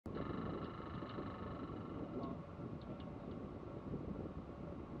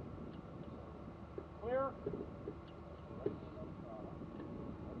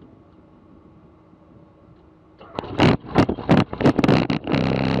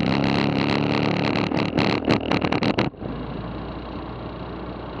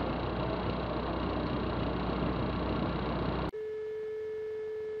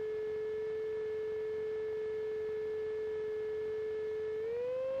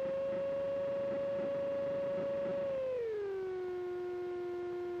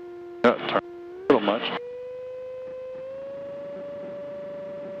Turn a little much.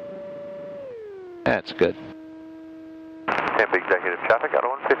 That's good. Tampa executive traffic out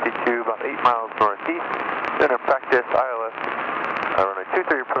of 152, about 8 miles northeast. Center practice, ILS, runway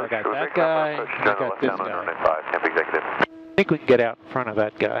 23 approach. I got that guy, I got this guy. Runway 5, Tampa executive. I think we can get out in front of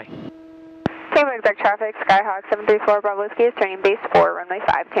that guy. Tampa exec traffic, Skyhawk 734 Bravo Whiskey is turning base 4, runway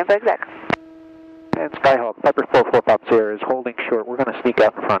 5, Tampa exec. And Skyhawk, Piper 44 Pop Sierra is holding short. We're going to sneak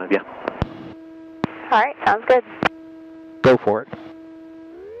out in front of you. Alright, sounds good. Go for it.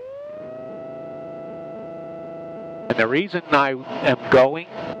 And the reason I am going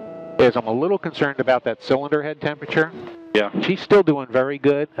is I'm a little concerned about that cylinder head temperature. Yeah. She's still doing very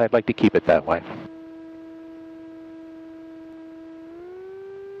good. I'd like to keep it that way.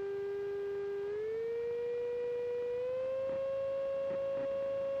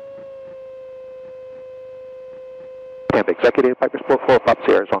 Tampa executive, Piper 44 Pop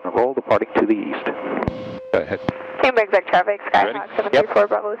Sierra is on the roll, departing to the east. Go ahead. Tampa exec traffic, Ready? Skyhawk 734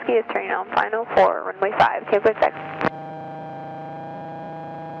 Bravo Whiskey is turning on final 4, runway 5, Tampa exec.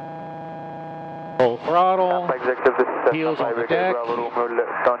 Full throttle. Executive, this is Heels on the deck.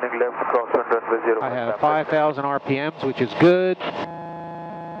 Turning left across runway 0. I have 5,000 RPMs, which is good.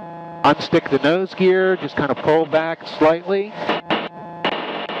 Unstick the nose gear, just kind of pull back slightly.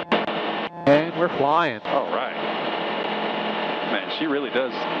 And we're flying. All right. Man, she really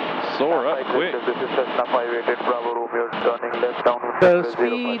does soar up quick. This is Cessna 588 Bravo Romeo, turning left down. The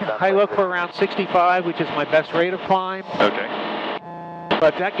speed, I look for around 65, which is my best rate of climb. Okay.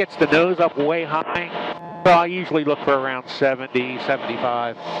 But that gets the nose up way high. So I usually look for around 70,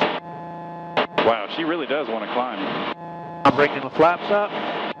 75. Wow, she really does want to climb. I'm bringing the flaps up.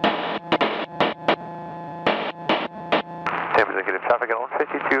 Tampa executive traffic at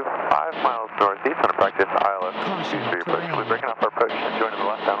 152, 5 miles northeast on a practice ILS. Caution, terrain. We're breaking off our approach and joining the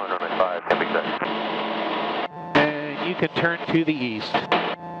left downwind runway 5, Tampa executive. And you can turn to the east.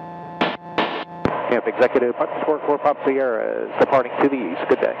 Tampa executive, Piper 44 Pop Sierra is departing to the east.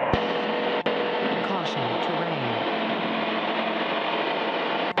 Good day. Caution, terrain.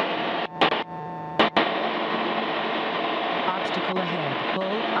 Obstacle ahead,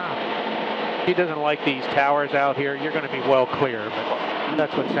 pull up. He doesn't like these towers out here. You're going to be well clear, but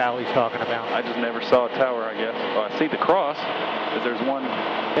that's what Sally's talking about. I just never saw a tower, I guess. Oh, I see the cross, because there's one.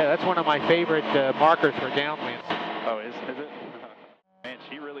 Yeah, that's one of my favorite markers for downwind. Oh, is it? Man,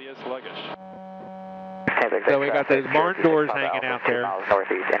 she really is sluggish. So we got those barn doors hanging out there.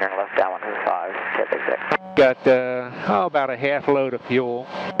 Northeast, entering left downwind 5, Tampa executive. Got, about a half load of fuel.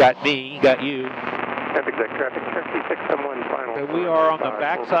 Got me, got you. Tampa executive traffic, 671 final. So we are on the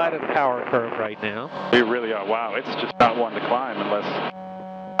backside of the power curve right now. We really are. Wow, it's just not one to climb unless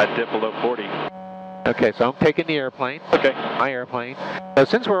I dip below 40. Okay, so I'm taking the airplane. Okay. My airplane. So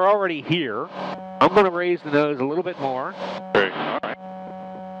since we're already here, I'm going to raise the nose a little bit more. Great. All right.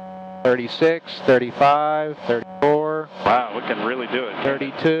 36, 35, 34. Wow, we can really do it.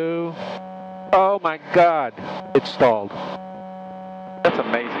 32. Oh my God, it stalled. That's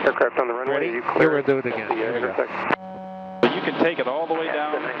amazing. Aircraft on the runway. Ready? You Here clear we'll do it again. the Here we go. intersection. But you can take it all the way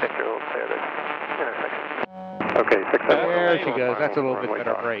down. Okay, 671. There she goes. That's a little bit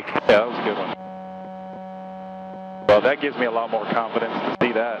better break. Yeah, that was a good one. Well, that gives me a lot more confidence to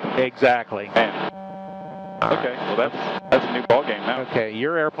see that. Exactly. Man. Okay, well that's a new ball game now. Okay,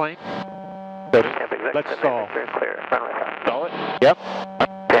 your airplane. So let's stall. Clear. Runway 5. Stall it? Yep.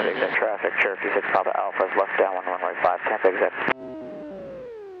 Tampa exec traffic, Cherokee 6 Papa Alpha is left downwind runway 5, Tampa exec.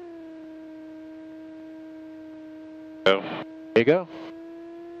 Go. There you go.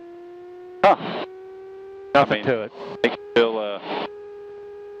 Huh. Nothing to it. Makes you feel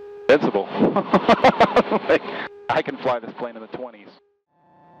invincible. Like, I can fly this plane in the 20s.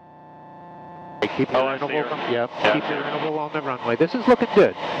 Keep your I see interval her. from, Yeah. keep your interval on the runway. This is looking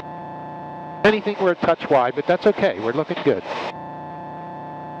good. Anything we're a touch wide, but that's okay. We're looking good.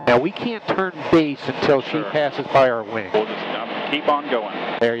 Now we can't turn base until she Sure. passes by our wing. We'll just keep on going.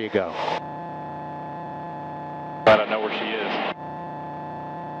 There you go. I don't know where she is.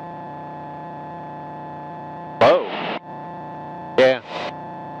 Whoa. Yeah.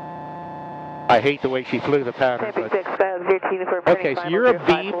 I hate the way she flew the pattern. Tamping But... 6, 024. Okay, so you're a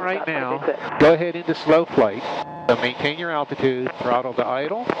beam right now. Go ahead into slow flight. So maintain your altitude, throttle to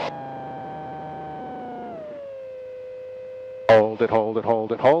idle. Hold it, hold it,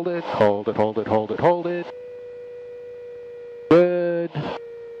 hold it, hold it, hold it, hold it, hold it, hold it. Good.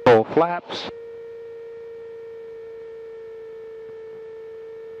 Full flaps.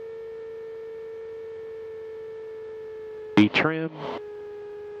 Be trim.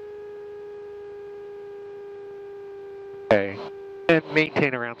 Okay. And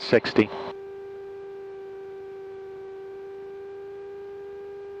maintain around 60.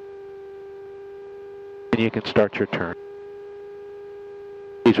 And you can start your turn.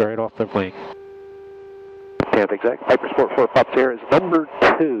 He's right off the wing. Tampa exec, Piper Sport 4 Pop Sierra is number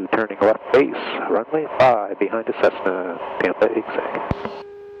 2, turning left base, runway 5, behind a Cessna, Tampa exec.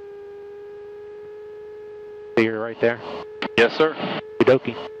 See you right there? Yes, sir.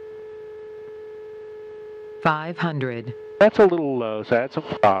 Okie 500. That's a little low, so add some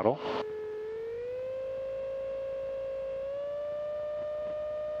throttle.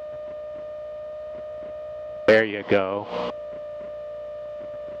 There you go.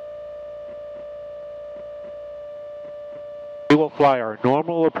 We will fly our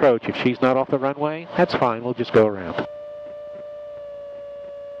normal approach. If she's not off the runway, that's fine. We'll just go around.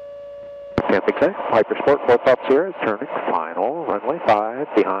 Tampa exec, Piper Sport 4 Pop Sierra is turning final, runway 5,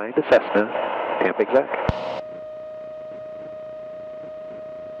 behind a Cessna, Tampa exec.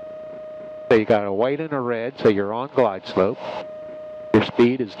 So you got a white and a red, so you're on glide slope. Your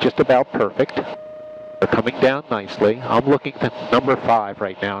speed is just about perfect. They're coming down nicely. I'm looking at number 5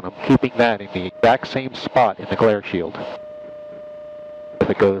 right now, and I'm keeping that in the exact same spot in the glare shield. If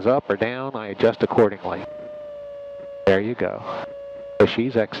it goes up or down, I adjust accordingly. There you go. So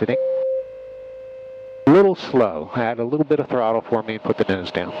she's exiting. A little slow. Add a little bit of throttle for me and put the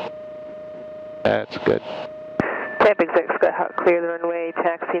nose down. That's good. Tampa exec, Skyhawk, clear the runway,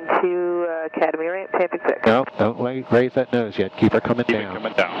 taxiing to Academy ramp, Tampa exec. No, don't raise that nose yet. Keep her coming Keep down. it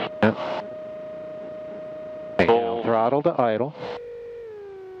coming down. Yeah. Okay, now throttle to idle.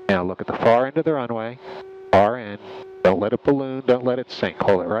 Now look at the far end of the runway. Far end. Don't let it balloon. Don't let it sink.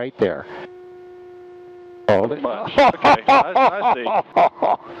 Hold it right there. Hold it. Much. Okay, I see.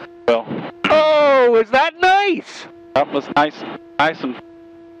 Well, oh, is that nice? that was nice and...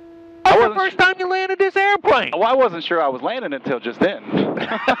 That's the wasn't first time you landed this airplane. Well, I wasn't sure I was landing until just then.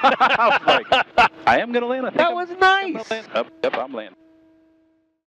 I was like, I am going to land. I think That was nice. Yep, I'm landing.